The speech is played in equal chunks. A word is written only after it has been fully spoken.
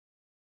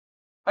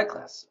Hi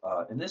class.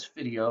 In this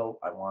video,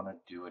 I want to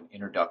do an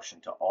introduction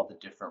to all the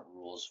different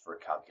rules for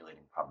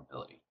calculating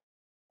probability.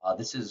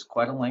 This is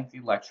quite a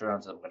lengthy lecture,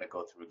 as I'm going to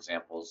go through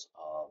examples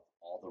of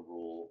all the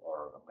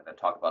I'm going to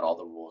talk about all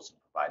the rules and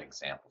provide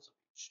examples of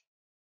each.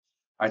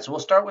 All right, so we'll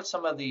start with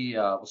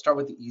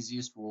the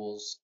easiest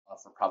rules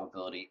for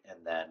probability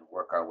and then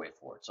work our way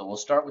forward. So we'll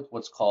start with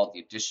what's called the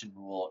addition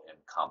rule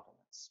and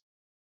complements.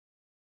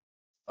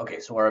 Okay,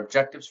 so our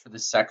objectives for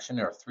this section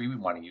are three. We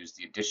want to use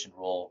the addition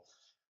rule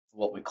for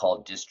what we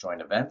call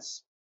disjoint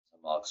events.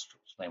 I'll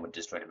explain what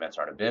disjoint events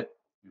are in a bit.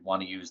 We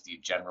want to use the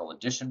general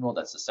addition rule.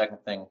 That's the second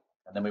thing.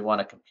 And then we want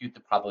to compute the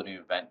probability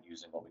of event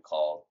using what we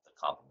call the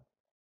complement.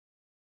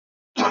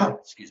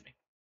 Excuse me.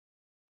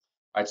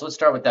 All right, so let's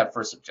start with that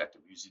first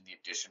objective, using the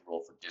addition rule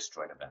for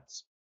disjoint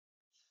events.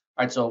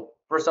 All right, so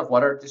first off,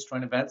 what are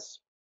disjoint events?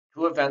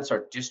 Two events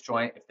are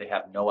disjoint if they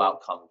have no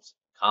outcomes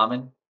in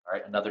common. All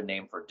right, another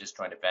name for a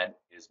disjoint event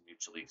is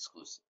mutually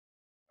exclusive.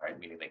 All right,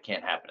 meaning they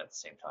can't happen at the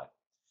same time.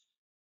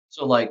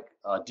 So like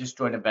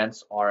disjoint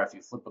events are if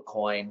you flip a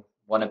coin,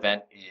 one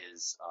event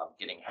is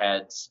getting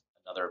heads,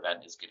 another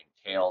event is getting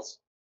tails.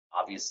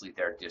 Obviously,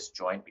 they're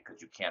disjoint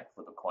because you can't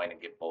flip a coin and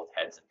get both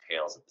heads and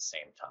tails at the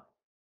same time.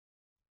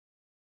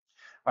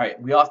 All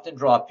right, we often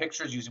draw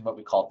pictures using what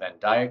we call Venn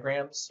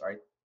diagrams. All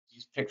right,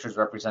 these pictures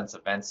represents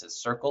events as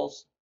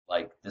circles.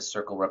 Like this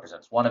circle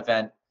represents one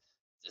event,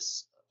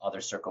 this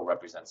other circle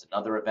represents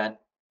another event.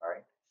 All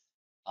right,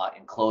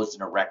 enclosed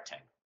in a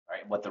rectangle. All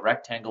right, and what the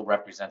rectangle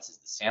represents is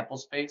the sample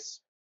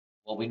space.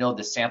 Well, we know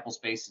the sample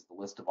space is the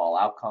list of all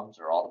outcomes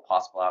or all the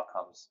possible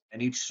outcomes,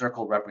 and each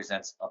circle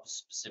represents a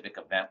specific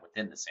event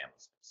within the sample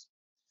space.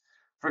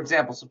 For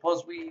example,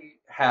 suppose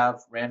we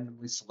have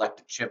randomly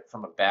selected chip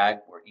from a bag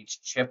where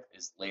each chip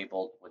is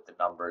labeled with the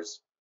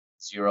numbers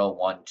 0,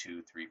 1,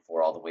 2, 3,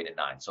 4, all the way to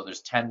 9. So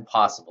there's 10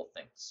 possible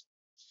things.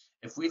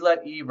 If we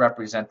let E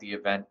represent the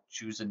event,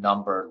 choose a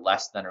number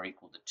less than or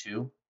equal to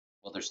 2,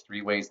 well, there's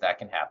three ways that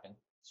can happen,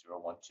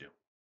 0, 1, 2.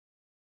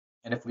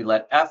 And if we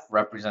let F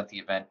represent the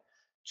event,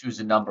 choose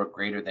a number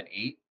greater than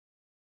 8,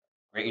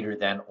 greater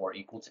than or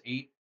equal to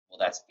 8, well,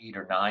 that's 8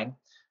 or 9,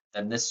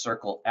 then this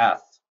circle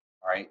F,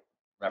 all right,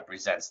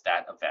 represents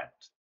that event.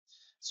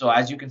 So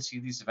as you can see,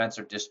 these events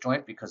are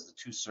disjoint because the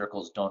two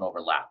circles don't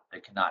overlap. They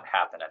cannot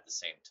happen at the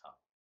same time.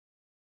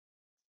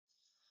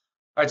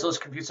 All right, so let's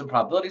compute some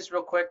probabilities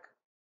real quick.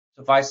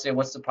 So if I say,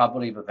 what's the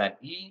probability of event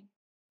E?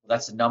 Well,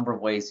 that's the number of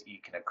ways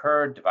E can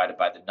occur divided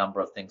by the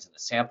number of things in the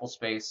sample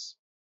space.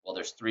 Well,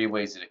 there's three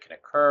ways that it can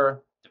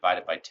occur,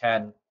 divided by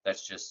 10,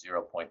 that's just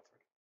 0.3. All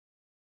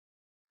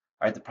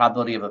right, the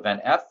probability of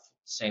event F,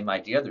 same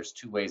idea. There's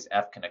two ways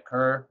F can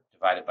occur,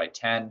 divided by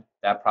 10.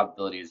 That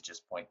probability is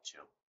just 0.2.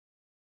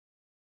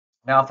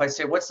 Now, if I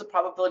say, what's the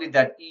probability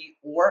that E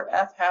or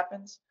F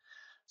happens?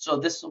 So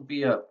this will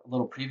be a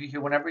little preview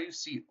here. Whenever you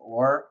see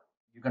or,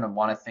 you're going to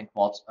want to think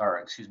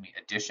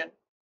addition.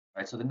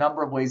 Right? So the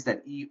number of ways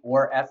that E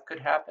or F could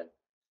happen.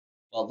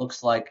 Well, it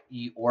looks like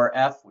E or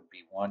F would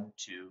be 1,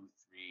 2,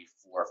 3,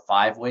 4,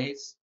 5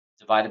 ways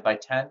divided by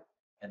 10,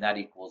 and that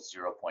equals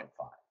 0.5.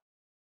 All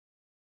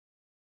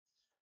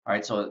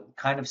right, so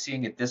kind of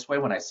seeing it this way,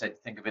 when I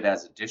said think of it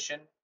as addition,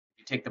 if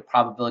you take the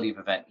probability of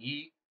event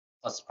E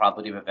plus the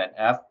probability of event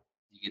F,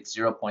 you get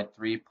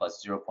 0.3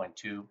 plus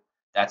 0.2.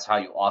 That's how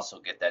you also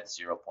get that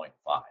 0.5.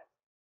 All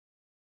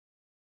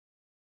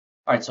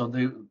right, so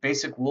the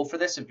basic rule for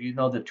this, if you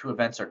know the two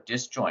events are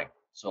disjoint,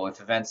 so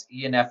if events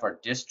E and F are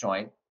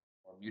disjoint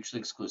or mutually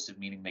exclusive,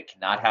 meaning they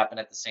cannot happen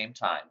at the same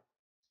time,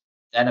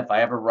 then if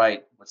I ever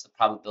write what's the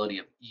probability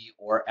of E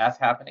or F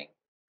happening,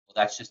 well,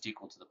 that's just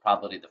equal to the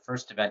probability of the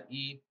first event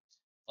E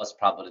plus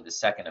probability of the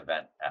second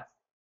event F.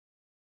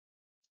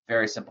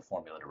 Very simple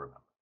formula to remember.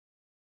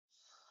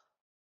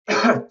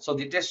 So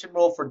the addition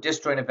rule for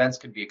disjoint events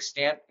can be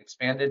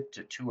expanded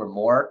to two or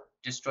more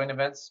disjoint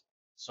events.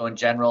 So in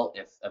general,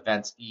 if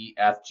events E,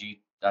 F,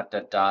 G, dot,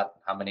 dot, dot,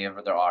 how many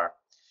ever there are,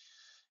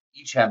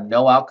 each have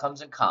no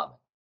outcomes in common,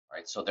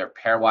 right? So they're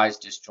pairwise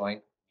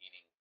disjoint,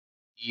 meaning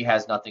E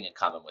has nothing in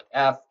common with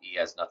F, E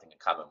has nothing in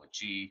common with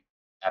G,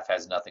 F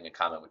has nothing in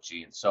common with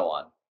G, and so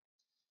on.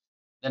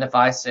 Then if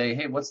I say,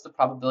 hey, what's the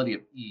probability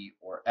of E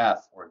or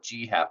F or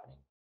G happening?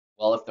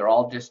 Well, if they're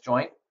all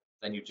disjoint,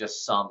 then you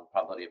just sum the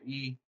probability of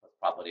E plus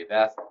probability of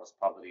F plus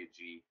probability of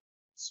G, and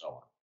so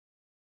on.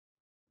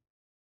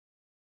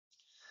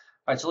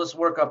 All right, so let's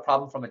work a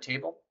problem from a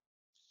table.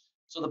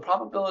 So the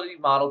probability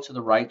model to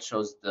the right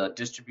shows the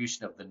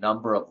distribution of the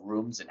number of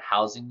rooms and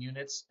housing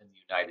units in the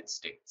United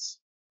States.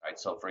 All right,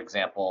 so for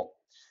example,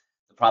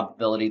 the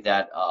probability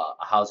that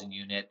a housing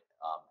unit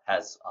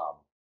has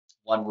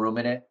one room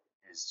in it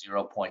is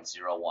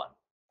 0.01.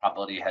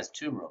 Probability it has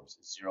two rooms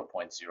is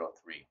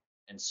 0.03,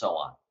 and so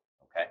on.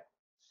 Okay.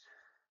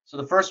 So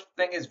the first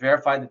thing is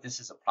verify that this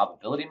is a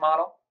probability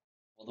model.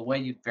 Well, the way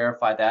you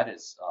verify that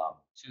is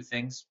two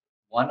things.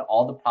 One,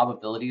 all the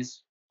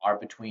probabilities are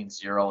between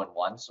 0 and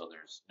 1, so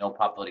there's no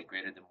probability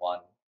greater than 1,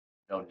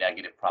 no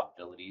negative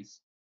probabilities.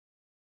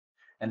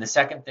 And the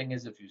second thing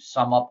is if you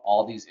sum up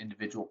all these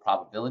individual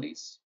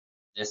probabilities,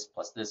 this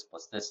plus this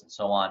plus this and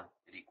so on,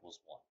 it equals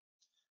 1. All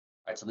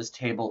right, so this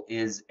table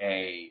is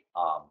a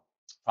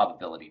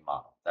probability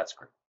model. That's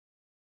great.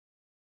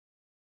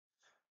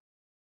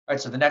 All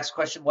right, so the next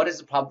question, what is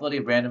the probability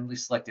a randomly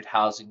selected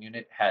housing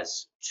unit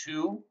has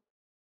 2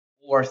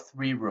 or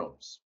 3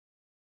 rooms?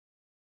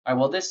 All right,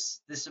 well, this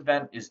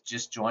event is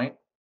disjoint,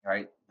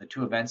 right? The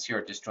two events here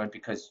are disjoint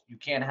because you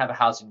can't have a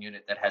housing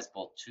unit that has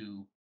both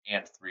 2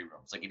 and 3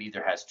 rooms. Like it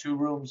either has 2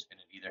 rooms and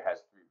it either has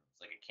 3 rooms.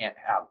 Like it can't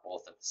have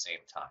both at the same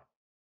time.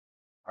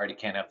 All right, it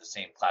can't have the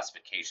same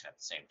classification at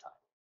the same time.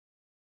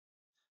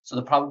 So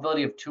the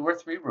probability of 2 or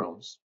 3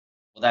 rooms,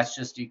 well, that's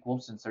just equal,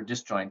 since they're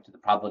disjoint, to the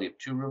probability of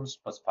 2 rooms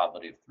plus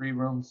probability of 3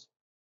 rooms.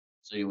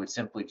 So you would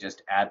simply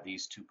just add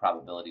these two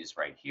probabilities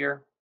right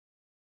here,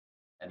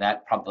 and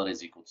that probability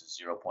is equal to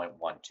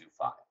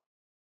 0.125.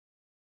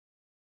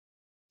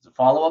 As a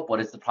follow-up,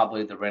 what is the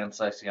probability the random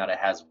selection unit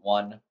has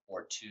 1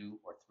 or 2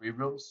 or 3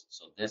 rooms?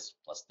 So this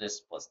plus this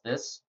plus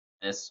this,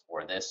 this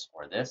or this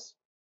or this.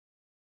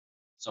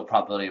 So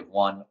probability of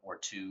 1 or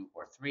 2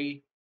 or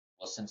 3.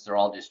 Well, since they're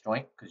all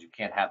disjoint, because you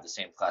can't have the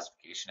same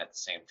classification at the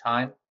same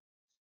time,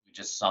 we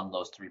just sum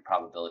those 3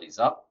 probabilities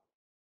up,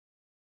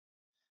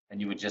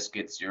 and you would just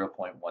get 0.135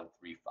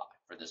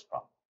 for this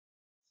problem.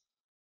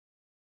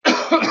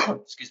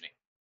 Excuse me.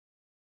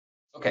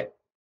 Okay,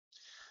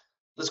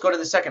 let's go to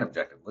the second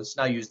objective. Let's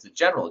now use the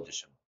general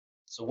addition.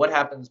 So what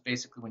happens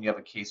basically when you have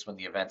a case when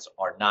the events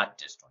are not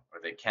disjoint, or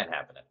they can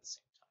happen at the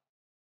same time?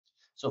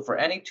 So for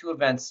any two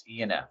events,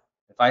 E and F,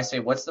 if I say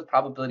what's the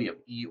probability of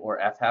E or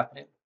F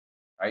happening,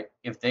 right?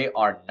 If they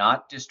are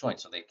not disjoint,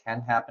 so they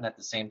can happen at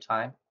the same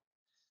time,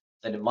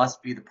 then it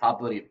must be the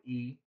probability of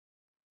E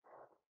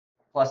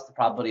plus the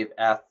probability of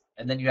F,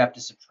 and then you have to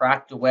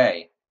subtract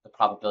away the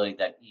probability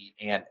that E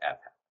and F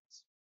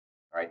happens,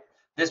 right?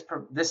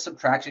 This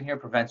subtraction here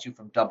prevents you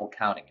from double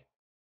counting it,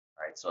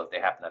 right? So if they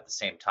happen at the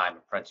same time,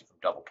 it prevents you from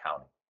double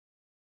counting.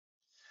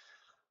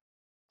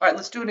 All right,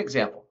 let's do an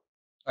example.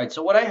 All right,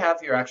 so what I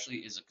have here actually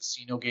is a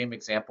casino game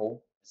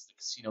example. It's the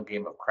casino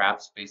game of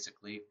craps,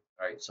 basically.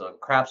 All right, so in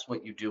craps,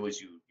 what you do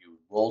is you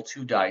roll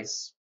 2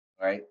 dice,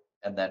 right?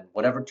 And then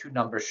whatever 2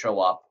 numbers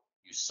show up,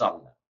 you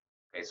sum them.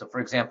 Okay, so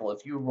for example,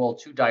 if you roll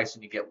 2 dice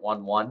and you get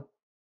 1, 1,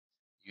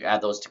 you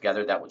add those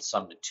together, that would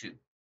sum to 2.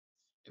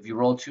 If you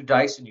roll 2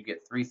 dice and you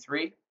get 3,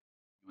 3,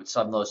 you would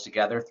sum those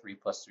together, 3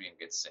 plus 3, and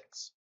get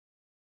 6.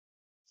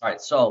 All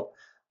right, so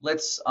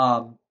let's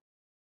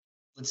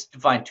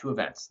define two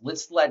events.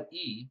 Let's let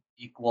E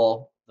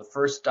equal the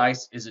first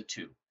dice is a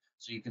 2.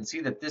 So you can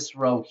see that this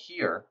row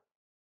here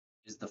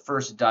is the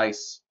first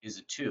dice is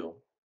a 2.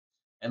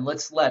 And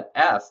let's let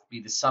F be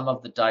the sum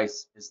of the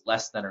dice is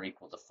less than or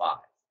equal to 5.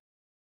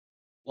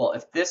 Well,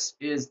 if this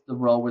is the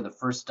row where the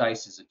first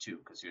dice is a 2,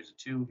 because here's a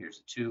 2, here's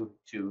a 2,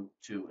 2,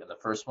 2 in the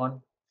first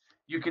one,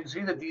 you can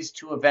see that these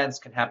two events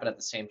can happen at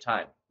the same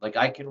time. Like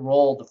I can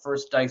roll the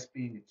first dice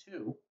being a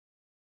 2,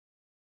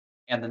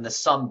 and then the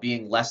sum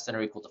being less than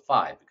or equal to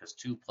 5, because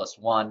 2 plus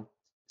 1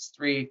 is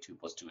 3, 2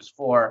 plus 2 is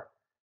 4,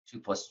 2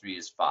 plus 3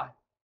 is 5,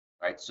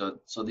 right? So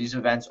these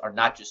events are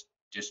not just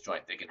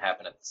disjoint. They can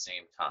happen at the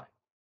same time.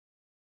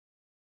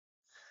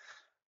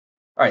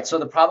 All right, so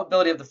the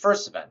probability of the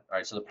first event. All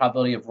right, so the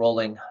probability of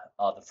rolling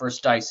the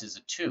first dice is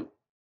a 2.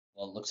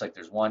 Well, it looks like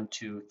there's 1,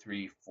 2,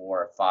 3,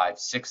 4, 5,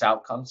 6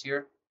 outcomes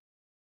here.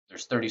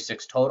 There's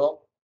 36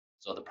 total.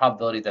 So the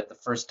probability that the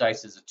first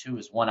dice is a 2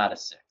 is 1 out of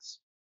 6.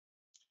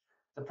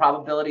 The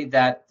probability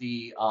that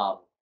the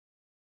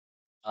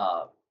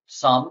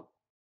sum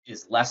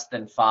is less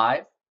than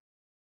 5,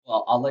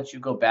 well, I'll let you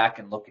go back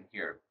and look in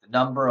here. The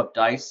number of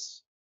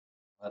dice,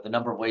 the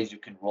number of ways you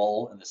can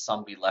roll and the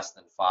sum be less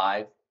than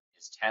 5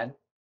 is 10.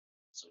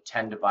 So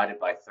 10 divided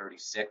by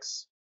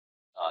 36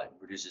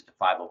 reduces to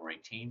 5 over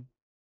 18.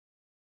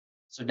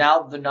 So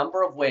now the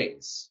number of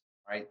ways,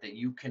 right, that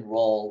you can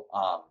roll,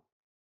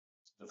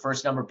 the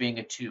first number being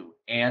a 2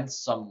 and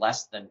some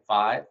less than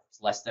 5,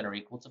 it's less than or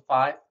equal to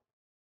 5.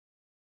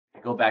 If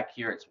you go back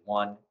here, it's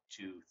 1,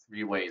 2,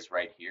 3 ways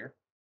right here.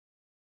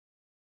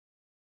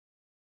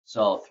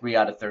 So 3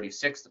 out of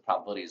 36, the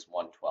probability is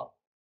 1/12.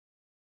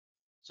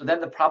 So then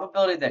the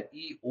probability that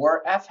E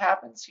or F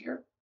happens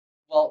here,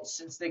 well,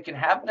 since they can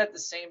happen at the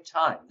same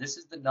time, this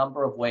is the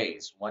number of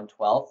ways,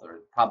 1/12,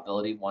 or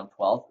probability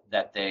 1/12,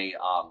 that they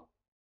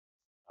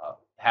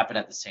happen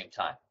at the same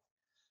time.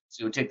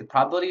 So you would take the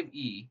probability of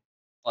E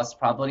plus the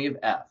probability of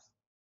F.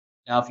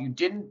 Now, if you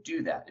didn't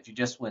do that, if you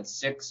just went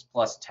 6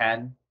 plus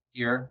 10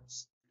 here,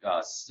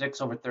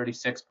 6 over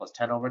 36 plus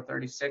 10 over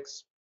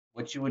 36,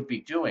 what you would be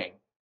doing,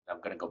 I'm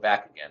going to go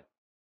back again,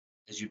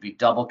 is you'd be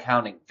double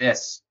counting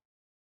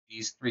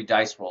these 3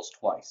 dice rolls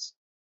twice.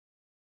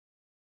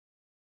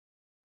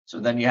 So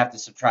then you have to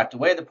subtract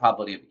away the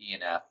probability of E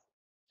and F,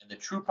 and the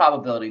true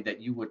probability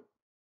that you would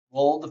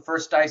roll the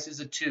first dice as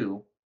a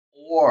 2,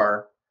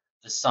 or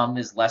the sum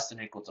is less than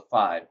or equal to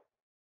 5,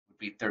 would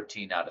be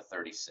 13 out of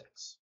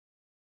 36.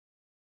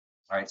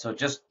 All right, so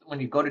just when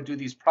you go to do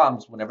these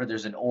problems, whenever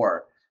there's an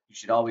or, you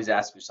should always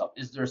ask yourself,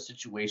 is there a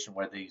situation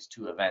where these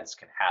two events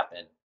can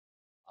happen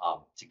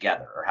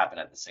together or happen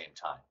at the same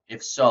time?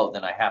 If so,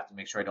 then I have to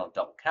make sure I don't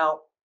double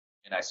count,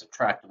 and I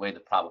subtract away the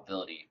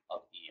probability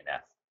of E and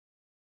F.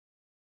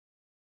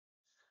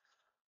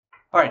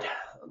 All right,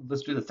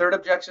 let's do the third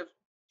objective.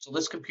 So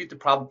let's compute the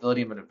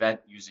probability of an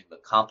event using the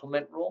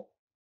complement rule.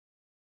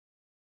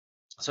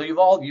 So you've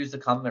all used the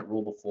complement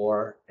rule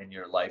before in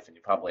your life, and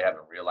you probably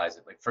haven't realized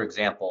it. Like, for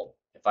example,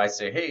 if I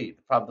say, hey,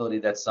 the probability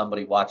that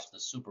somebody watched the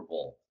Super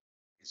Bowl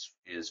is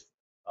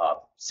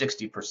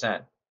 60%.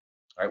 All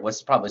right, what's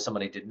the probability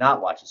somebody did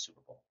not watch the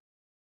Super Bowl?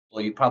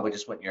 Well, you probably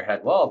just went in your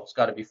head, well, it's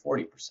got to be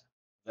 40%.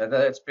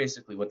 That's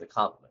basically what the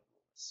complement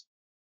rule is.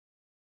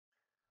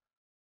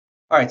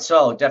 All right,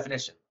 so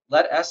definition.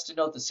 Let S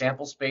denote the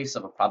sample space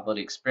of a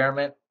probability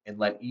experiment, and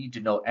let E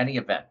denote any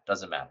event,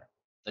 doesn't matter.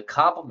 The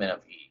complement of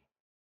E,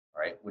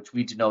 right, which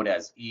we denote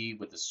as E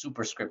with the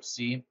superscript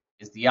C,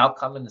 is the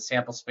outcome in the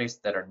sample space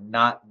that are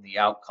not in the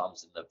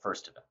outcomes in the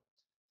first event.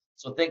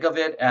 So think of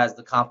it as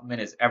the complement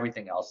is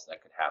everything else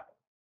that could happen.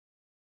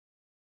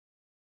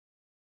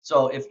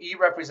 So if E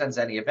represents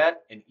any event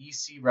and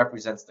EC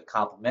represents the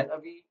complement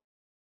of E,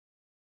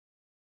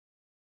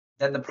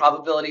 then the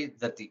probability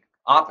that the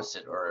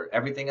opposite or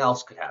everything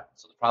else could happen,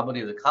 so the probability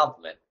of the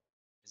complement,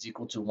 is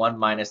equal to 1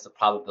 minus the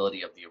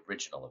probability of the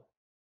original event.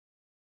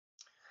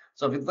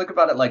 So if you think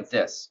about it like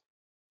this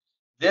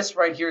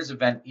right here is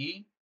event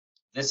E.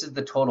 This is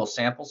the total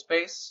sample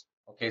space.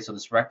 Okay, so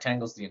this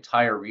rectangle is the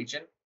entire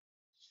region.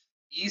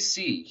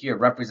 EC here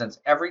represents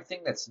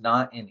everything that's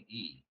not in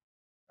E,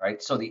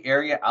 right? So the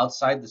area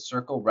outside the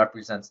circle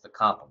represents the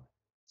complement.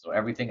 So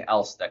everything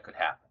else that could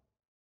happen.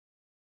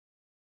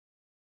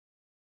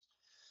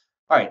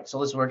 All right, so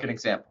let's work an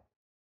example.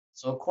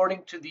 So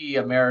according to the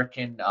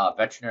American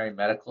Veterinary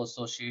Medical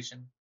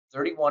Association,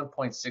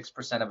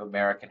 31.6% of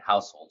American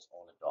households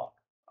own a dog.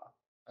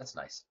 That's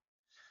nice.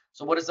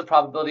 So what is the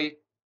probability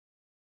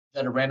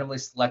that a randomly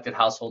selected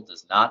household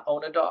does not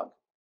own a dog?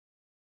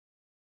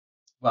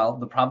 Well,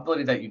 the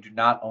probability that you do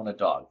not own a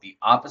dog. The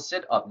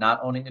opposite of not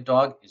owning a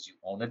dog is you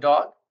own a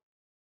dog,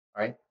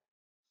 right?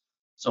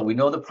 So we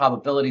know the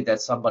probability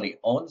that somebody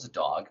owns a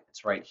dog.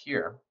 It's right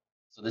here.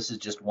 So this is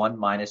just 1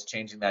 minus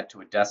changing that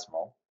to a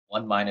decimal,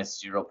 1 minus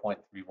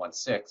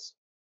 0.316.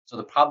 So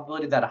the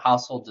probability that a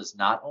household does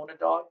not own a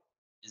dog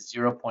is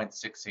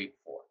 0.684.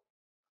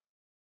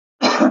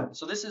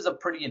 So this is a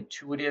pretty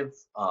intuitive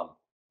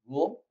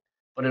rule,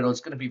 but it's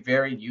going to be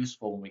very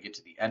useful when we get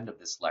to the end of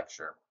this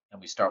lecture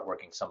and we start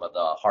working some of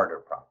the harder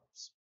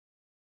problems.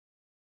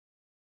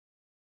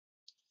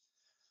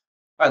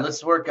 All right,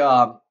 let's work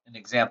an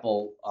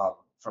example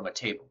from a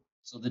table.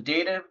 So the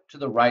data to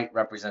the right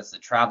represents the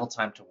travel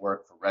time to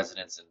work for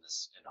residents in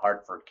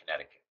Hartford,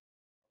 Connecticut.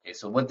 Okay,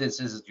 so what this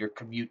is your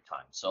commute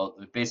time. So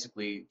we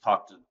basically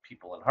talked to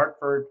people in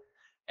Hartford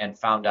and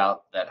found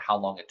out that how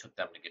long it took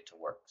them to get to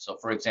work. So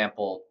for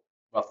example,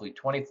 roughly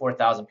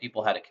 24,000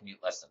 people had a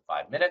commute less than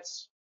 5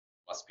 minutes.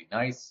 Must be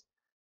nice.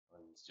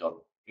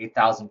 So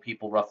 8,000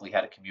 people roughly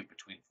had a commute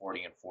between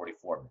 40 and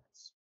 44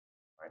 minutes.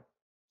 Right?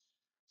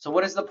 So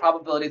what is the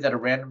probability that a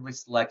randomly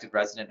selected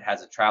resident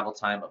has a travel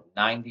time of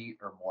 90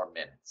 or more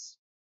minutes?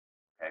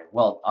 Okay,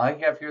 well, I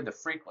have here the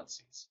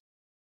frequencies.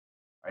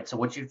 All right, so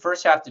what you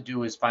first have to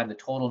do is find the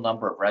total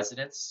number of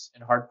residents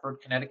in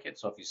Hartford, Connecticut.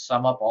 So if you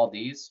sum up all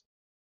these,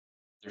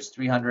 there's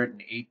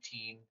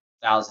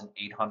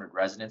 318,800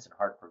 residents in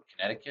Hartford,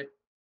 Connecticut.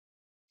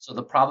 So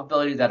the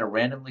probability that a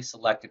randomly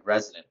selected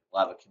resident will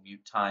have a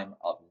commute time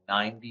of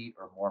 90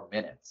 or more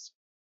minutes,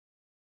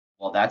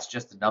 well, that's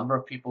just the number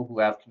of people who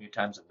have commute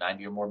times of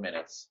 90 or more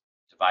minutes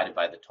divided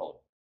by the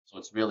total. So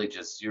it's really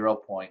just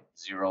 0.015,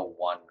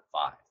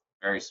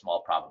 very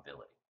small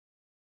probability.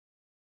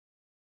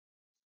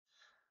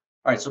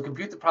 All right, so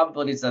compute the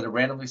probabilities that a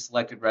randomly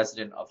selected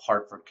resident of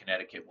Hartford,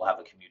 Connecticut will have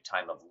a commute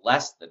time of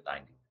less than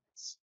 90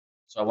 minutes.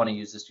 So I want to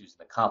use this using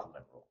the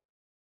complement rule.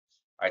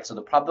 All right, so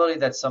the probability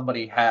that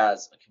somebody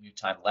has a commute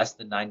time less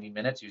than 90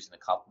 minutes using the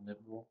complement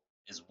rule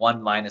is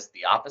 1 minus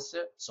the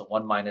opposite. So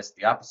 1 minus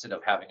the opposite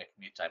of having a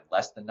commute time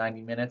less than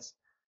 90 minutes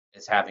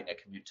is having a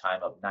commute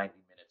time of 90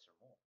 minutes or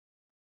more.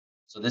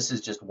 So this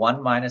is just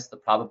 1 minus the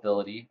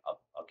probability of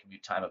a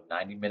commute time of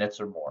 90 minutes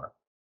or more.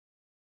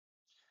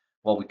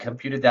 Well, we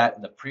computed that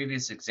in the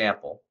previous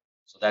example.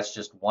 So that's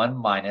just 1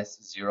 minus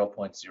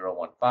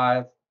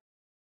 0.015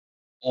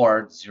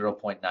 or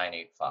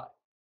 0.985.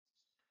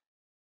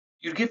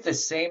 You'd get the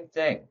same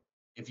thing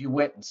if you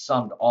went and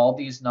summed all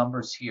these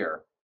numbers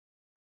here,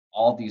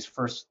 all these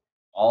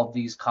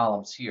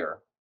columns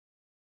here,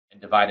 and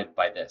divided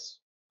by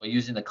this. But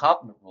using the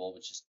complement rule,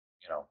 which is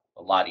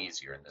a lot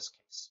easier in this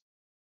case.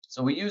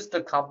 So we use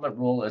the complement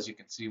rule, as you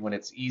can see, when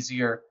it's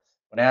easier,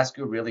 when I ask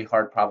you a really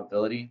hard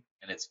probability,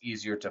 and it's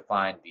easier to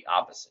find the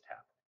opposite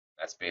happening.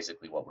 That's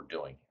basically what we're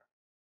doing here.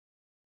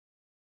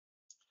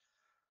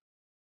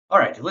 All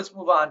right, let's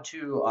move on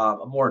to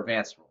a more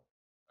advanced rule.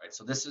 All right,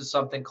 so this is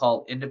something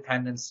called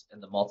independence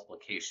in the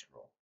multiplication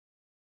rule.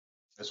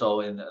 So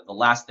in the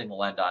last thing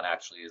we'll end on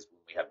actually is when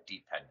we have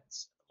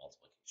dependence in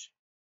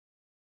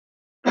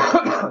the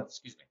multiplication.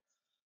 Excuse me.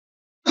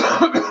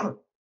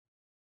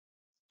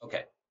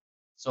 Okay,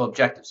 so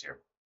objectives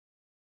here.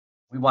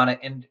 We want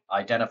to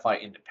identify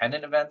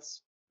independent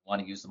events. We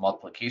want to use the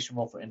multiplication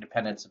rule for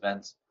independence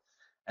events.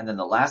 And then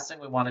the last thing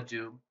we want to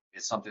do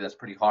is something that's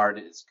pretty hard,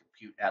 is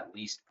compute at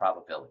least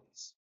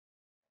probabilities.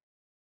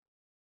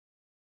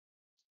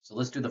 So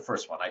let's do the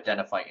first one,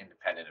 identify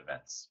independent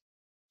events.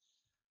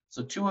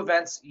 So two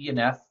events, E and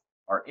F,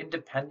 are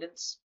independent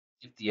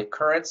if the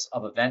occurrence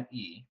of event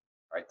E,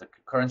 right, the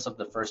occurrence of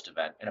the first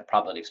event in a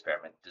probability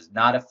experiment does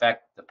not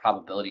affect the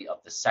probability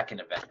of the second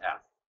event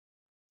F,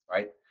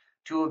 right?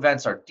 Two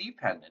events are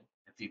dependent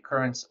if the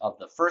occurrence of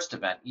the first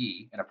event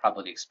E in a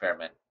probability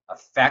experiment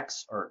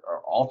affects or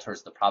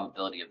alters the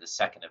probability of the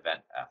second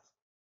event F.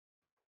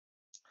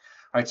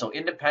 All right, so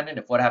independent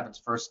if what happens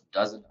first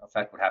doesn't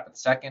affect what happens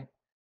second.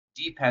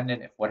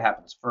 Dependent if what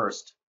happens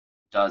first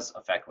does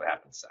affect what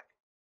happens second.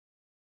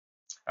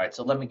 All right,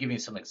 so let me give you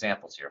some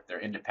examples here, if they're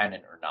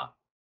independent or not.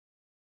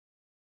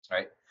 All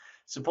right,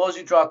 suppose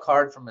you draw a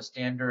card from a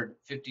standard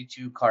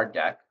 52 card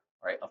deck,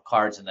 right, of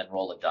cards and then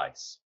roll a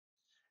dice.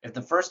 If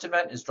the first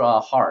event is draw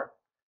a heart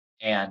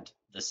and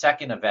the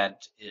second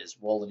event is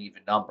roll an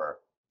even number,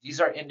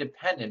 these are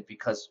independent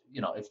because,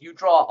 if you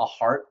draw a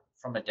heart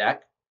from a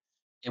deck,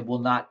 it will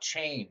not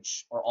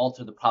change or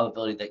alter the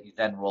probability that you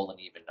then roll an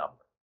even number.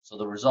 So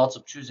the results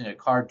of choosing a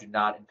card do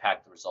not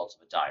impact the results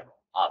of a die roll,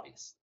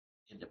 obviously,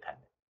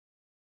 independent.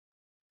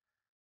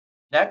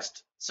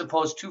 Next,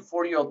 suppose two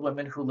 40-year-old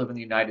women who live in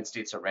the United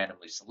States are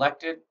randomly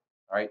selected.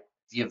 All right,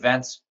 the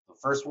events, the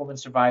first woman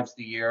survives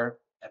the year,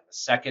 and the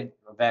second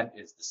event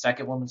is the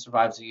second woman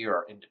survives the year,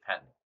 are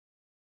independent.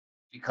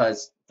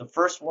 Because the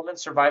first woman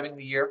surviving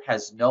the year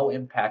has no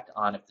impact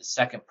on if the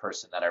second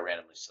person that I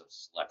randomly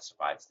select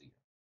survives the year.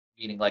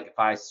 Meaning, like if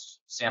I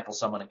sample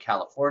someone in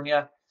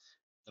California,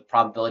 the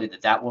probability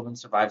that that woman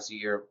survives the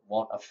year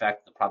won't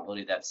affect the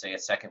probability that, say, a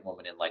second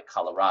woman in like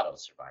Colorado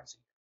survives a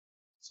year.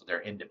 So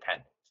they're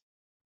independent.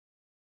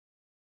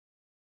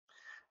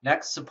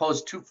 Next,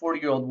 suppose two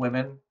 40-year-old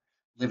women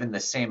live in the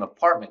same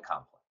apartment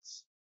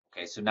complex.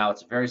 Okay, so now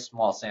it's a very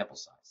small sample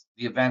size.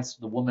 The events,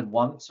 the woman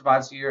 1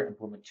 survives the year and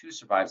woman 2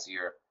 survives the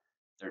year,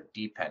 they're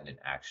dependent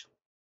actually.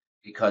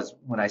 Because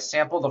when I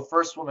sample the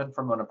first woman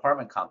from an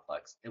apartment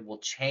complex, it will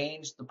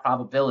change the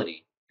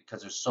probability,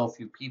 because there's so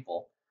few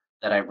people,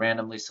 that I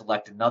randomly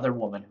select another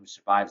woman who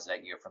survives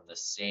that year from the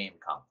same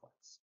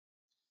complex.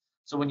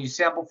 So when you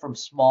sample from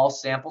small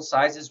sample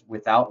sizes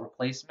without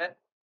replacement,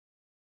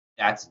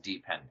 that's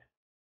dependent.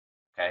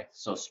 Okay,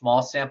 so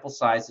small sample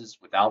sizes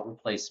without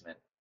replacement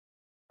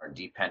are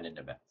dependent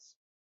events.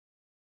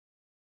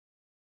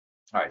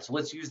 All right, so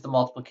let's use the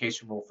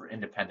multiplication rule for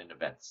independent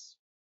events.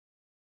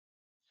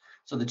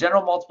 So the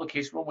general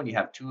multiplication rule, when you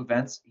have two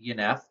events, E and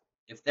F,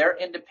 if they're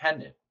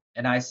independent,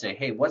 and I say,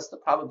 hey, what's the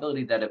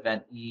probability that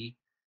event E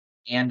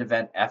and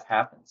event F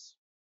happens?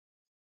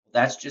 Well,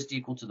 that's just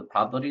equal to the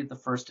probability of the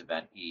first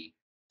event, E,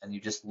 and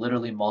you just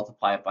literally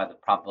multiply it by the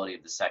probability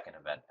of the second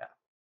event, F.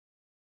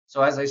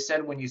 So as I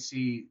said, when you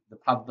see the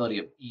probability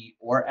of E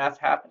or F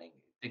happening,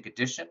 think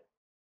addition.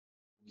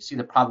 When you see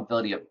the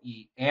probability of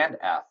E and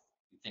F,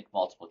 you think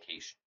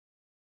multiplication.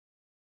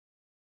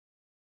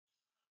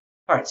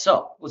 All right,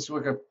 so let's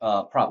work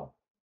a problem.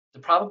 The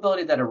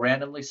probability that a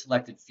randomly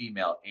selected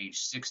female aged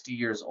 60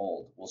 years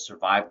old will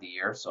survive the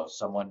year, so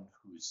someone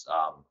who's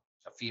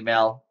a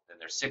female, then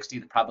they're 60,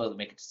 the probability to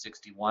make it to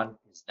 61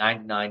 is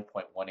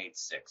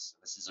 99.186.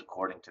 This is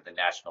according to the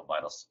National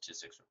Vital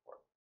Statistics Report.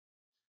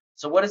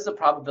 So what is the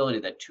probability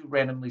that two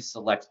randomly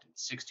selected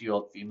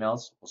 60-year-old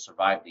females will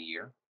survive the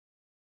year?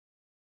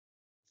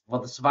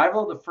 Well, the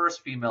survival of the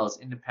first female is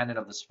independent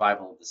of the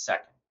survival of the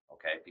second,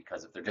 okay?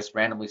 Because if they're just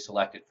randomly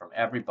selected from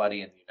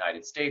everybody in the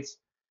United States,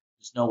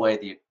 there's no way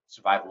the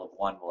survival of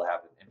one will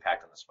have an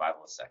impact on the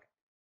survival of the second.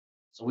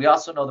 So we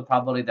also know the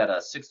probability that a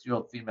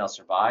 60-year-old female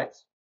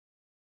survives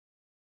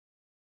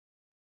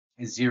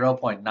is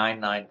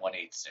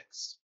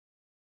 0.99186.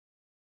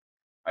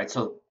 All right,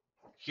 so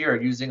here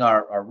using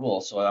our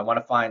rule, so I want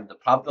to find the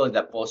probability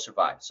that both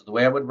survive. So the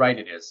way I would write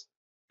it is,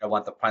 I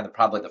want to find the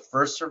probability the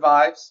first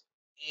survives,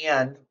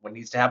 and what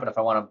needs to happen if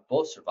I want them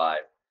both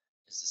survive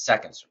is the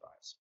second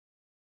survives.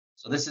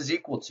 So this is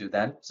equal to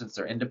then, since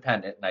they're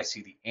independent, and I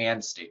see the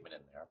and statement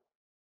in there,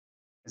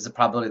 is the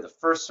probability the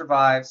first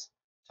survives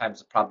times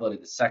the probability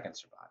the second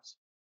survives.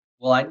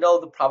 Well, I know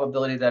the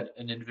probability that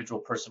an individual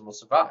person will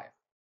survive,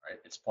 right?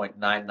 It's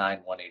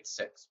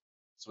 0.99186.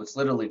 So it's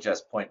literally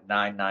just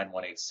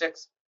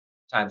 0.99186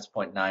 times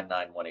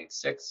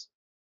 0.99186,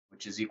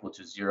 which is equal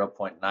to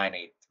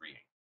 0.9838.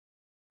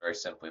 Very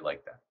simply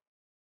like that.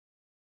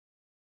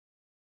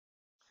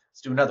 Let's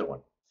do another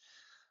one.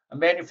 A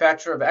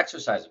manufacturer of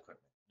exercise equipment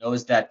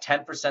knows that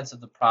 10%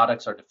 of the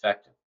products are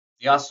defective.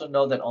 They also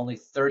know that only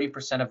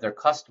 30% of their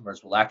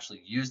customers will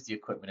actually use the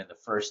equipment in the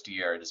first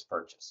year it is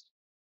purchased.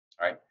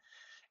 All right.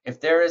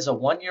 If there is a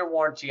 1-year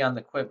warranty on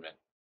the equipment,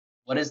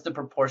 what is the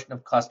proportion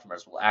of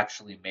customers will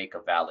actually make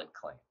a valid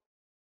claim?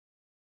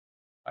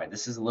 All right,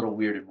 this is a little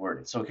weird and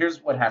worded. So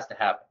here's what has to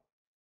happen.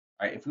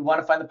 All right, if we want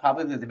to find the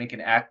probability that they make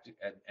an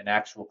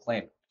actual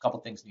claim, a couple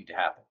things need to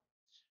happen.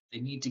 They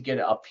need to get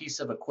a piece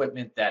of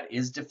equipment that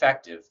is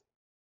defective,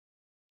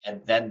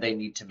 and then they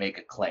need to make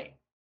a claim.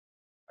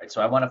 Right,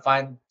 so I want to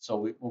find, so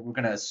what we're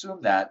going to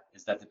assume that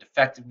is that the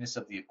defectiveness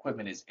of the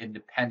equipment is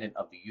independent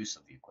of the use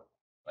of the equipment.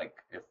 Like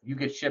you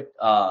get shipped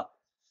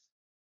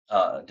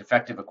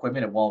defective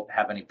equipment, it won't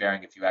have any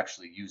bearing if you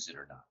actually use it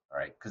or not. All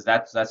right, because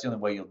that's the only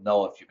way you'll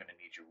know if you're going to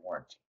need your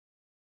warranty.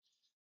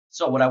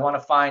 So what I want to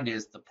find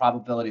is the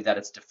probability that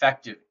it's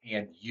defective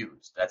and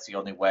used. That's the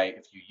only way.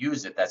 If you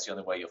use it, that's the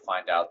only way you'll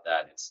find out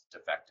that it's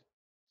defective.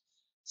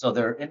 So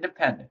they're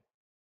independent.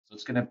 So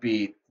it's going to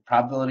be the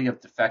probability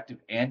of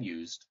defective and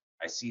used.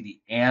 I see the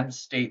and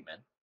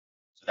statement,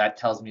 so that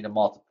tells me to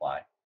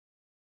multiply.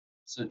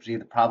 So it'd be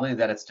the probability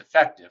that it's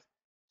defective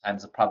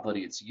times the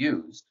probability it's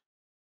used.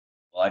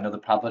 Well, I know the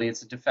probability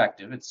it's a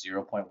defective, it's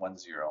 0.10,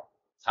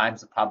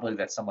 times the probability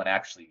that someone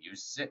actually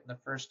uses it in the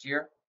first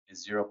year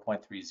is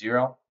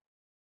 0.30.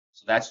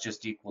 So that's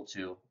just equal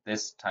to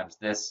this times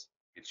this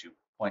gets you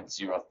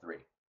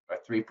 0.03 or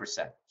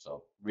 3%.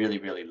 So really,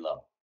 really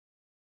low.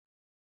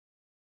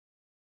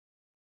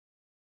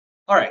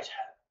 All right.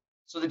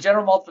 So the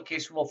general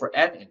multiplication rule for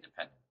n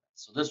independent.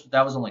 So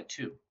that was only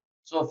 2.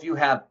 So if you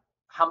have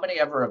how many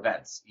ever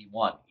events,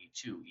 E1,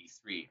 E2,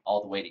 E3,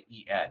 all the way to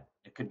En,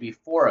 it could be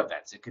 4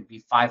 events, it could be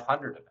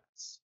 500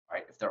 events,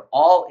 right? If they're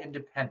all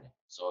independent,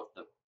 so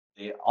if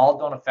they all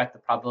don't affect the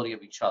probability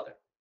of each other,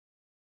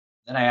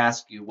 then I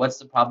ask you, what's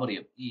the probability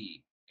of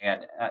E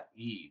and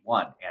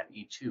E1 and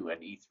E2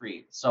 and E3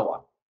 and so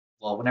on?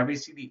 Well, whenever you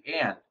see the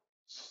and,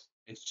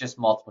 it's just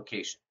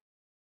multiplication.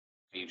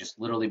 Okay, you just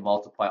literally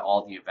multiply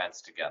all the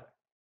events together.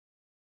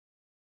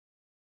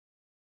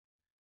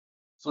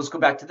 So let's go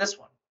back to this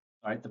one.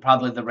 All right, the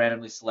probability the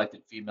randomly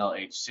selected female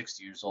aged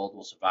 60 years old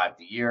will survive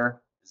the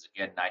year is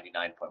again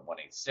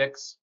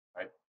 99.186.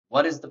 Right?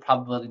 What is the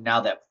probability now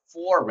that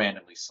 4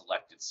 randomly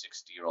selected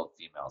 60-year-old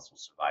females will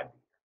survive the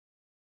year?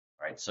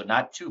 All right, so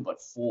not 2,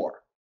 but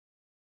 4.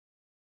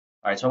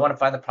 All right, so I want to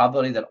find the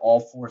probability that all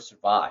 4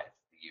 survive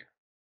the year.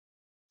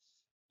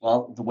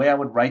 Well, the way I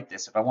would write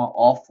this, if I want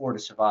all 4 to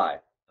survive,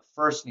 the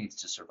first needs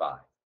to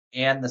survive,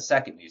 and the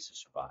second needs to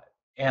survive,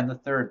 and the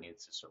third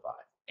needs to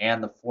survive,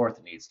 and the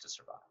fourth needs to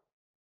survive.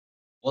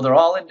 Well, they're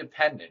all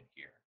independent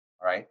here,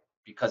 all right?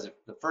 Because if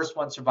the first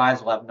one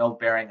survives, will have no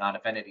bearing on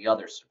if any of the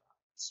others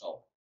survive.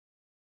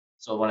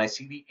 So when I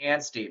see the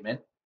and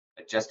statement,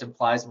 it just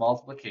implies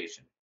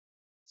multiplication.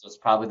 So it's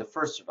probably the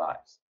first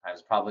survives,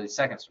 times probably the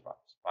second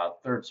survives, probably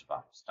the third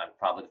survives, times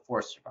probably the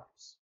fourth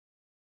survives.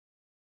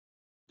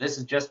 This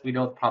is just, we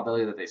know the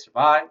probability that they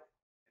survive.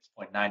 It's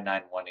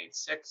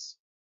 0.99186.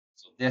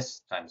 So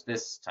this times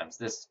this times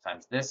this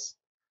times this.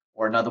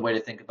 Or another way to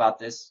think about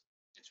this,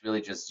 it's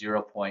really just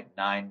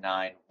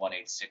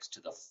 0.99186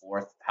 to the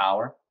 4th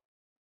power.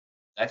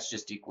 That's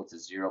just equal to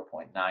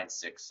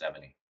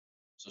 0.9678.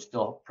 So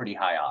still pretty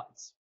high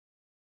odds.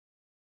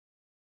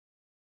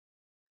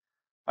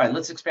 All right,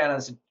 let's expand on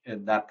this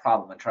in that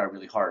problem and try a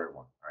really harder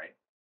one, all right?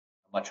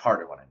 A much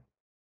harder one.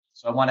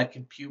 So I want to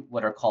compute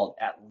what are called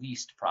at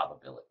least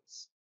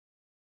probabilities.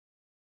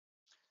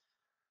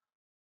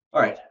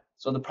 All right,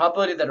 so the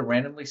probability that a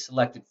randomly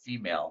selected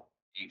female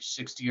age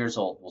 60 years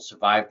old will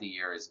survive the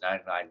year is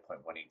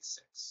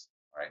 99.186.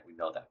 All right, we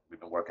know that. We've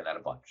been working that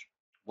a bunch.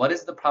 What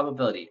is the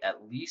probability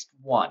at least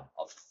one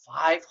of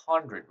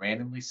 500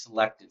 randomly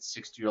selected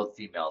 60-year-old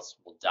females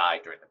will die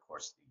during the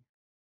course of the year?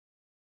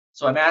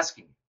 So I'm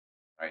asking you,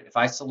 all right, if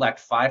I select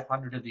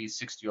 500 of these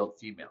 60-year-old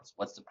females,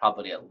 what's the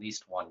probability at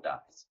least one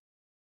dies?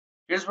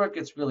 Here's where it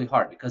gets really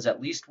hard, because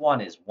at least one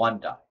is 1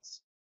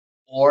 dies,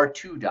 or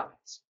 2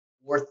 dies,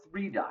 or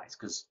 3 dies,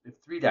 because if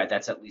 3 died,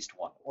 that's at least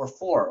 1, or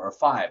 4, or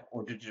 5,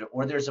 or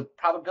there's a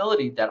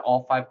probability that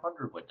all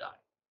 500 would die.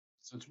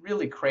 So it's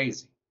really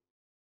crazy.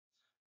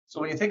 So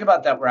when you think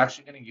about that, we're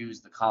actually going to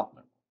use the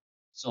complement.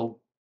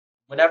 So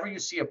whenever you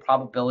see a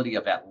probability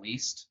of at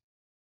least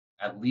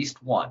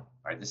 1,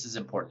 right? This is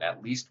important,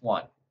 at least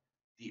 1.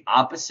 The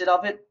opposite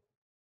of it,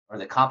 or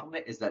the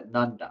complement, is that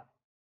none die.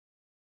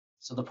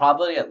 So the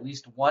probability at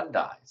least 1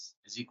 dies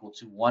is equal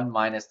to 1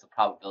 minus the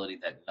probability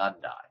that none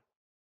die.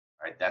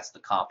 All right, that's the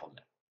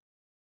complement.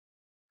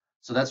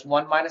 So that's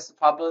 1 minus the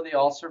probability they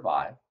all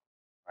survive.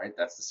 All right,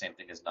 that's the same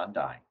thing as none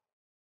dying.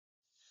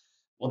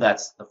 Well,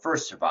 that's the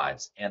first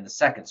survives, and the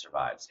second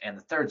survives, and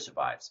the third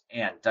survives,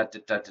 and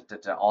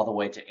all the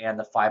way to and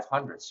the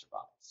 500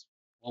 survives.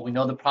 Well, we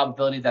know the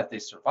probability that they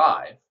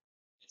survive.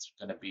 It's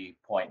going to be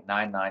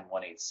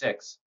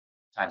 0.99186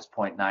 times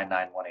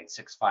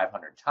 0.99186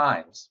 500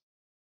 times.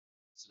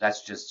 So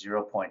that's just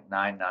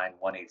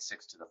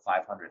 0.99186 to the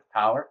 500th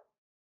power,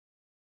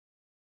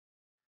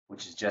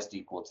 which is just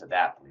equal to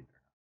that, believe it or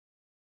not.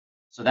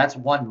 So that's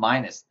 1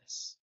 minus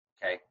this,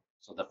 okay?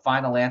 So the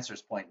final answer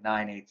is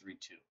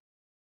 0.9832.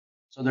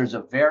 So there's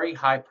a very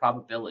high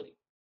probability,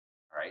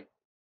 right,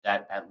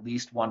 that at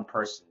least one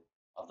person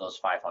of those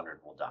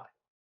 500 will die,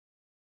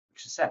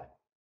 which is 7,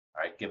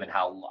 all right, given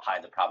how high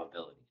the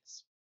probability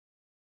is.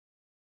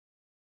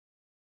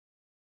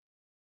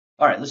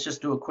 All right, let's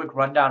just do a quick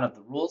rundown of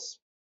the rules.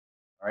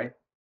 All right,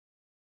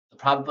 the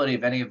probability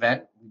of any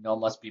event we know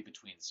must be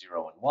between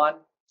 0 and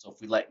 1. So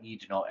if we let E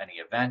denote any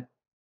event,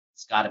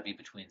 it's got to be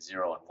between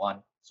 0 and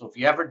 1. So if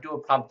you ever do a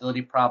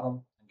probability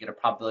problem and get a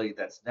probability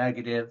that's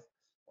negative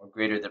or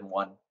greater than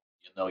 1,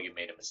 you'll know you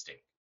made a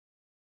mistake.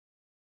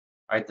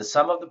 All right, the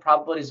sum of the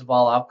probabilities of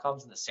all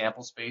outcomes in the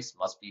sample space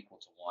must be equal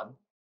to 1. All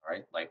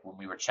right, like when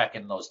we were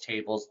checking those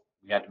tables,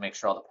 we had to make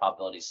sure all the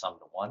probabilities sum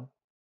to 1. All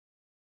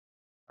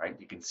right,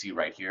 you can see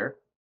right here.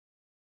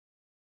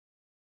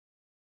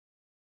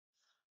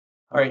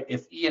 All right,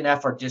 if E and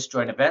F are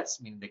disjoint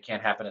events, meaning they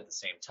can't happen at the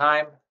same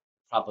time,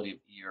 probability of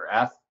E or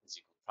F is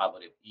equal to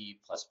probability of E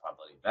plus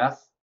probability of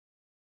F.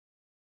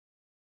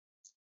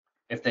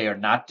 If they are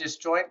not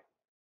disjoint,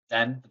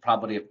 then the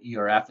probability of E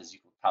or F is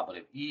equal to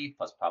probability of E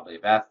plus probability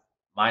of F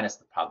minus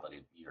the probability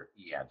of E or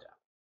E and F.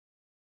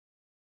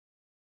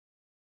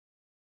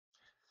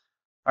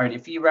 All right,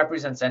 if E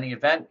represents any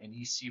event and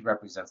EC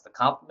represents the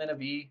complement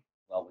of E,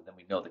 well, then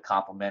we know the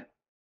complement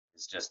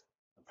is just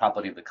the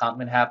probability of the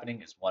complement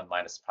happening is 1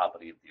 minus the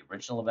probability of the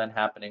original event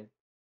happening,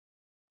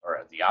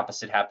 or the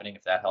opposite happening,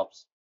 if that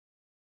helps.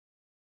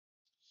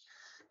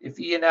 If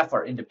E and F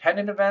are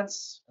independent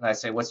events, and I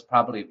say what's the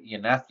probability of E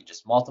and F, you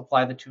just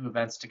multiply the two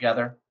events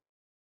together.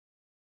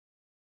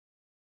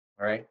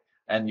 All right,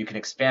 and you can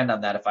expand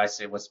on that. If I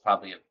say what's the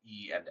probability of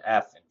E and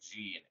F and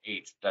G and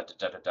H, dot, dot,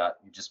 dot, dot, dot,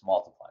 you just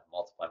multiply,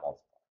 multiply,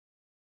 multiply.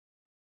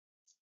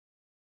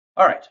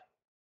 All right,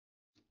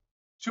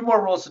 2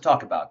 more rules to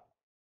talk about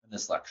in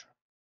this lecture.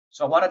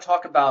 So I want to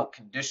talk about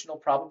conditional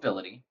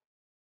probability,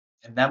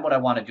 and then what I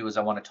want to do is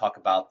I want to talk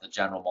about the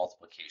general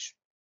multiplication.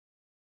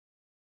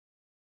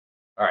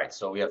 All right,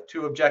 so we have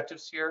 2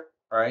 objectives here,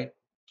 all right,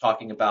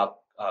 talking about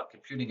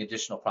computing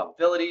additional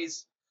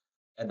probabilities,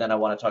 and then I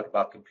want to talk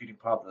about computing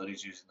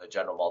probabilities using the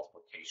general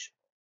multiplication.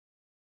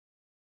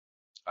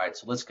 All right,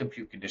 so let's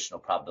compute conditional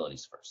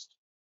probabilities first.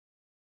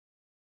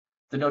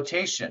 The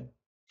notation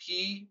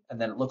P,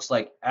 and then it looks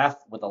like F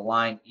with a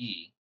line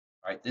E,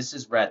 all right, this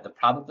is red, the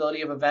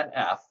probability of event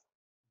F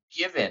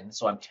given,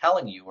 so I'm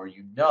telling you or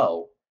you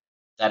know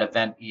that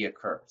event E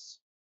occurs.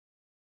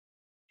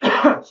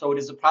 So it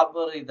is the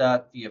probability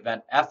that the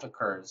event F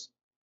occurs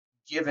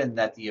given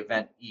that the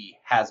event E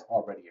has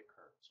already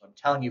occurred. So I'm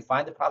telling you,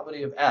 find the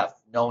probability of F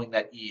knowing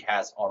that E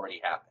has already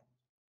happened.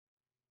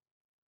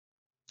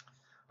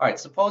 All right,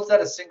 suppose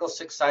that a single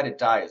 6-sided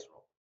die is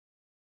rolled.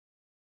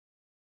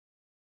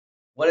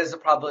 What is the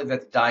probability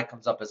that the die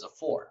comes up as a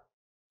 4?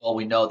 Well,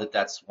 we know that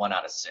that's 1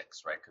 out of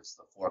 6, right? Because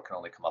the 4 can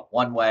only come up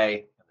one way,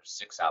 and there's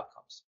 6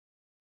 outcomes.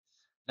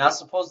 Now,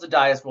 suppose the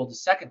die is rolled a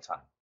second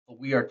time, but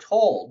we are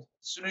told,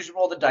 as soon as you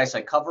roll the dice,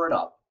 I cover it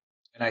up,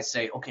 and I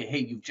say, okay, hey,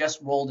 you've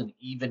just rolled an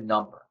even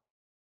number.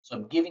 So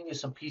I'm giving you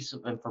some piece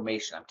of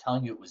information. I'm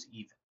telling you it was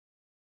even,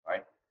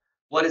 right?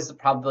 What is the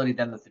probability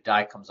then that the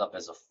die comes up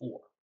as a 4?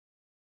 All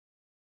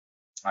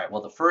right,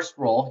 well, the first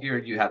roll here,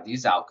 you have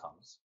these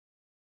outcomes,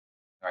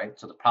 right?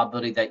 So the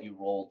probability that you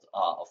rolled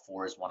a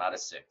 4 is 1 out of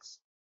 6.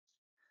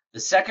 The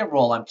second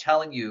roll, I'm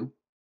telling you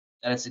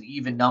that it's an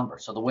even number.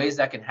 So the ways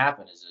that can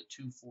happen is a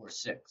 2, 4,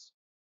 6.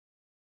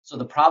 So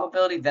the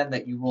probability then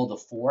that you rolled a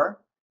 4,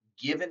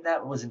 given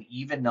that was an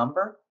even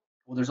number,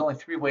 well, there's only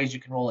 3 ways you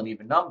can roll an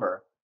even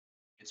number.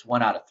 It's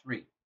 1 out of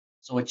 3.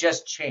 So it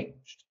just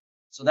changed.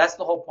 So that's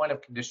the whole point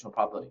of conditional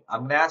probability.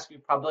 I'm going to ask you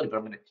probability, but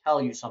I'm going to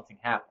tell you something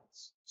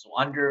happens. So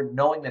under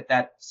knowing that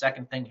that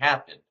second thing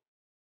happened,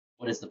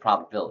 what is the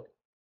probability?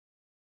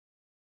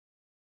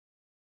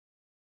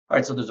 All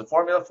right, so there's a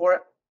formula for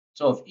it.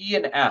 So if E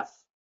and F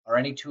are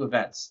any 2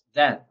 events,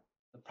 then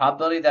the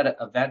probability that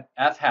event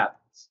F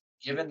happens,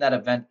 given that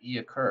event E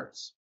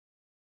occurs,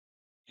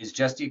 is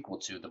just equal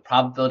to the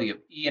probability of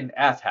E and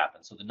F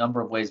happen, so the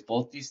number of ways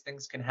both these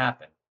things can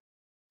happen,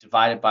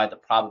 divided by the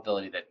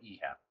probability that E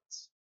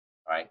happens,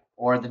 right?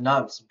 Or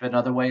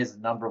another way is the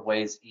number of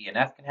ways E and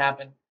F can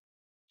happen,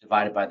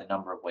 divided by the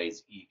number of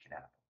ways E can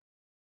happen.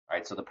 All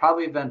right, so the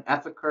probability of event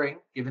F occurring,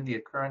 given the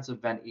occurrence of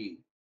event E,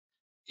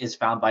 is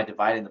found by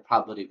dividing the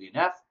probability of E and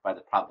F by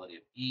the probability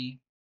of E,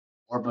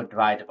 or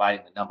by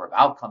dividing the number of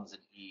outcomes in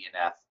E and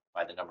F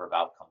by the number of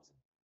outcomes in E.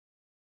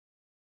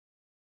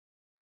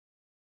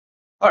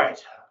 All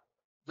right,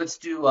 let's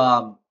do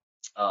a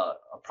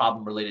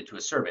problem related to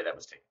a survey that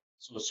was taken.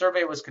 So a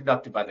survey was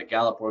conducted by the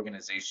Gallup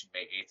organization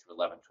May 8th through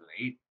 11th,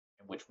 2008,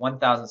 in which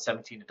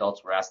 1,017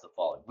 adults were asked the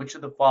following. Which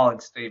of the following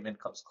statement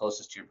comes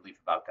closest to your belief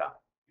about God?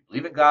 You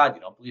believe in God,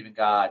 you don't believe in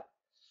God,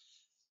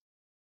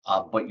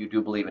 but you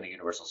do believe in a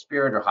universal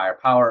spirit or higher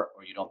power,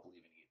 or you don't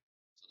believe in either.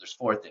 So there's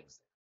 4 things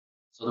there.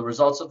 So the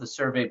results of the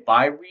survey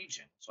by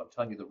region, so I'm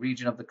telling you the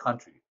region of the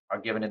country,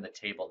 are given in the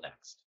table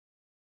next.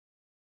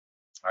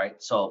 All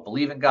right, so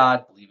believe in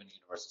God, believe in a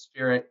universal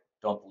spirit,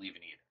 don't believe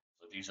in either.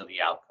 So these are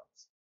the outcomes.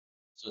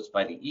 So it's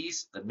by the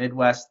East, the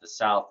Midwest, the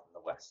South, and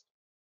the West,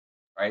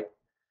 right?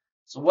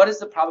 So what is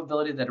the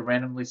probability that a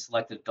randomly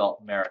selected adult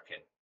American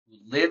who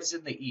lives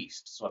in the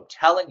East, so I'm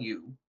telling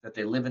you that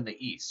they live in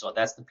the East, so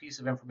that's the piece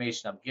of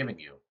information I'm giving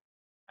you.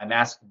 I'm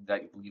asking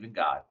that you believe in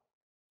God.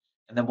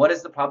 And then what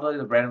is the probability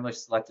that a randomly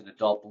selected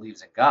adult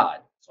believes in God?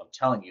 So I'm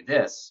telling you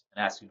this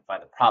and asking you to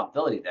find the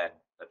probability then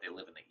that they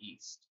live in the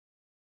East.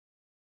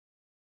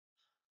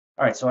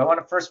 All right, so I want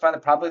to first find the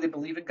probability they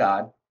believe in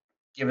God,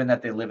 given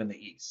that they live in the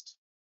East.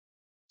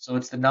 So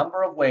it's the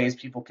number of ways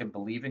people can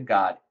believe in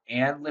God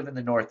and live in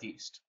the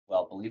Northeast.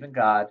 Well, believe in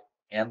God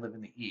and live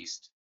in the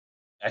East.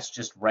 That's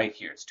just right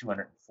here. It's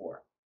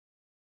 204.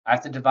 I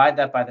have to divide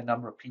that by the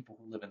number of people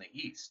who live in the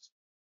East,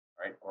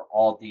 right? Or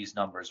all these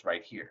numbers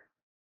right here.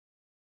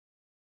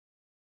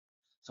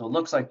 So it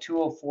looks like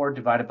 204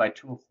 divided by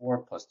 204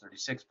 plus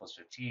 36 plus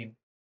 15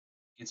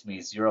 gets me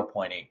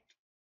 0.8.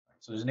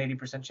 So there's an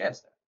 80% chance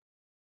there.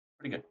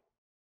 Pretty good.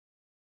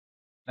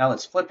 Now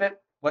let's flip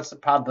it. What's the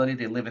probability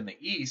they live in the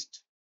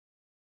East,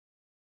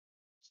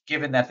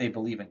 given that they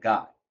believe in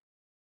God?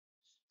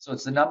 So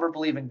it's the number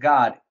believe in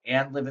God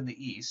and live in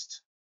the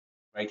East,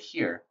 right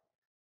here,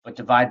 but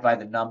divide by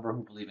the number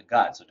who believe in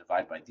God. So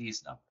divide by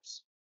these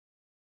numbers.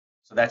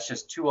 So that's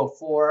just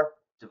 204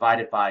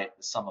 divided by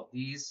the sum of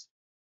these.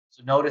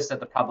 So notice that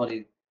the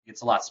probability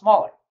gets a lot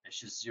smaller. It's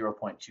just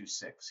 0.26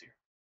 here.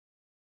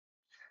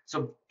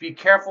 So be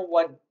careful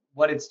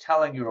what it's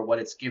telling you or what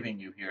it's giving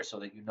you here so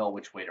that you know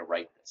which way to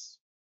write this.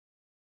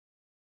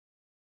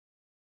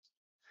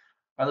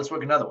 All right, let's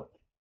work another one.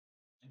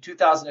 In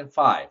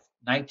 2005,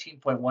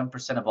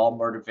 19.1% of all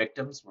murder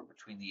victims were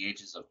between the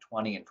ages of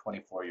 20 and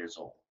 24 years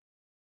old.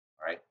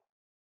 All right.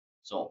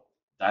 So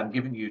I'm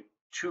giving you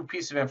two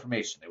pieces of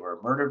information. They were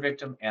a murder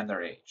victim and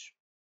their age.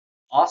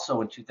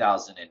 Also in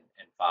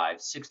 2005,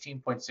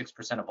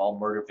 16.6% of all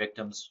murder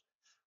victims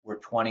were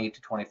 20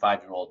 to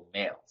 25-year-old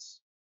males.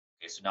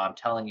 Okay, so now I'm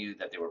telling you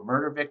that they were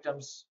murder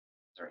victims,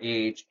 their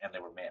age, and they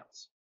were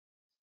males.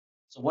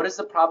 So what is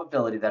the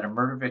probability that a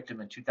murder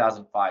victim in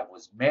 2005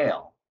 was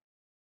male,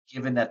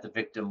 given that the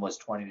victim was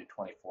 20 to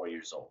 24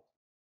 years old?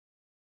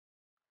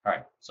 All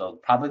right, so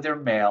probably they're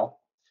male,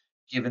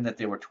 given that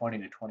they were 20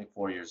 to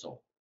 24 years old.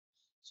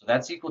 So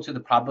that's equal to the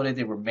probability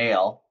they were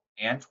male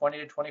and 20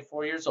 to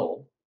 24 years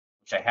old,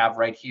 which I have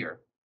right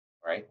here,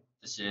 right?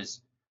 This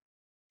is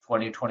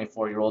 20 to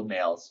 24-year-old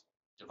males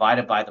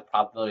divided by the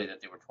probability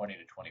that they were 20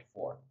 to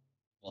 24.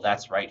 Well,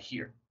 that's right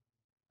here,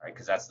 right?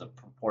 Because that's the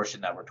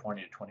proportion that were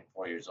 20 to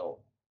 24 years old.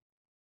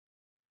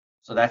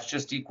 So that's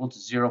just equal to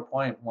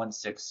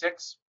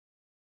 0.166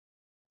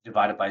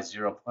 divided by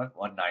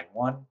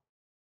 0.191,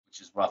 which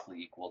is roughly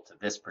equal to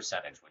this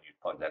percentage when you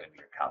plug that into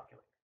your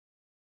calculator.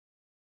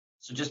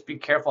 So just be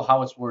careful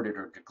how it's worded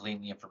or to glean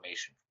the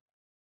information.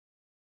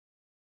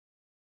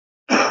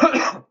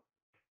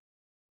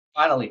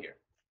 Finally here,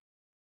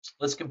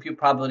 let's compute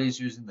probabilities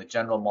using the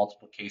general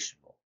multiplication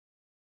rule.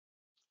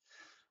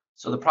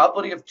 So the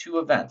probability of two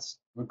events,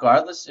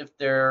 regardless if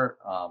they're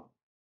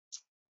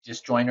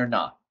disjoint or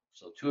not,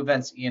 so two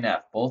events E and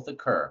F both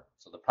occur,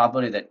 so the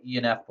probability that E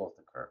and F both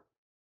occur.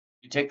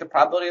 You take the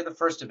probability of the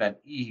first event,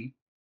 E,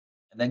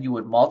 and then you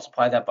would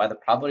multiply that by the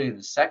probability of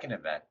the second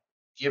event,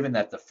 given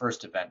that the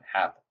first event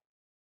happened.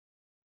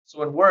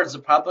 So in words, the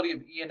probability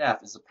of E and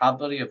F is the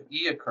probability of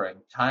E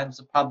occurring times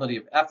the probability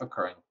of F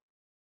occurring,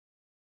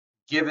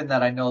 given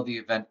that I know the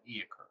event E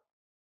occurred.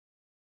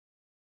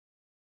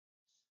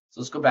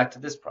 So let's go back to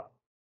this problem,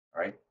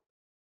 all right?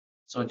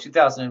 So in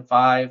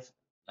 2005,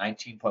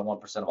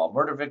 19.1% of all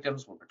murder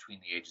victims were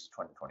between the ages of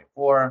 20 and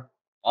 24.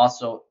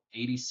 Also,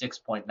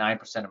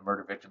 86.9% of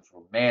murder victims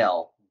were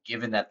male,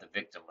 given that the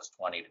victim was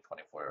 20 to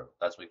 24.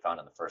 That's what we found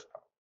in the first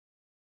problem.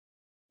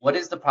 What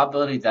is the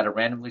probability that a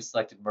randomly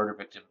selected murder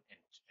victim in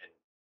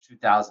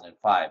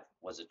 2005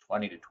 was a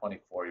 20 to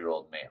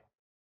 24-year-old male?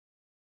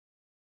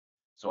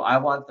 So I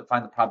want to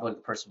find the probability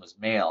the person was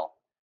male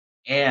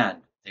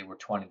and they were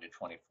 20 to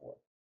 24.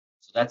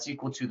 So that's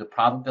equal to the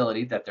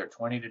probability that they're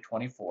 20 to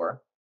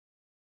 24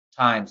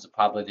 times the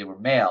probability they were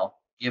male,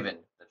 given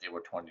that they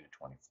were 20 to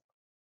 24.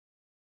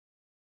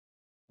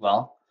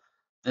 Well,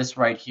 this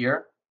right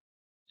here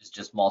is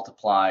just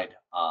multiplied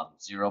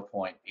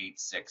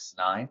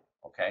 0.869,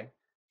 okay,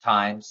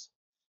 times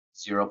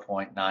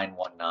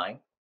 0.919.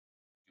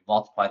 You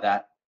multiply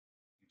that,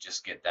 you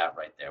just get that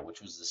right there,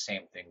 which was the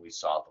same thing we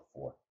saw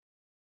before.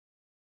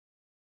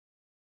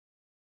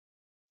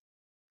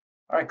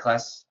 All right,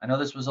 class, I know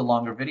this was a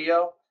longer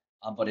video,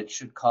 but it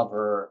should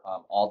cover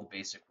all the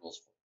basic rules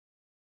for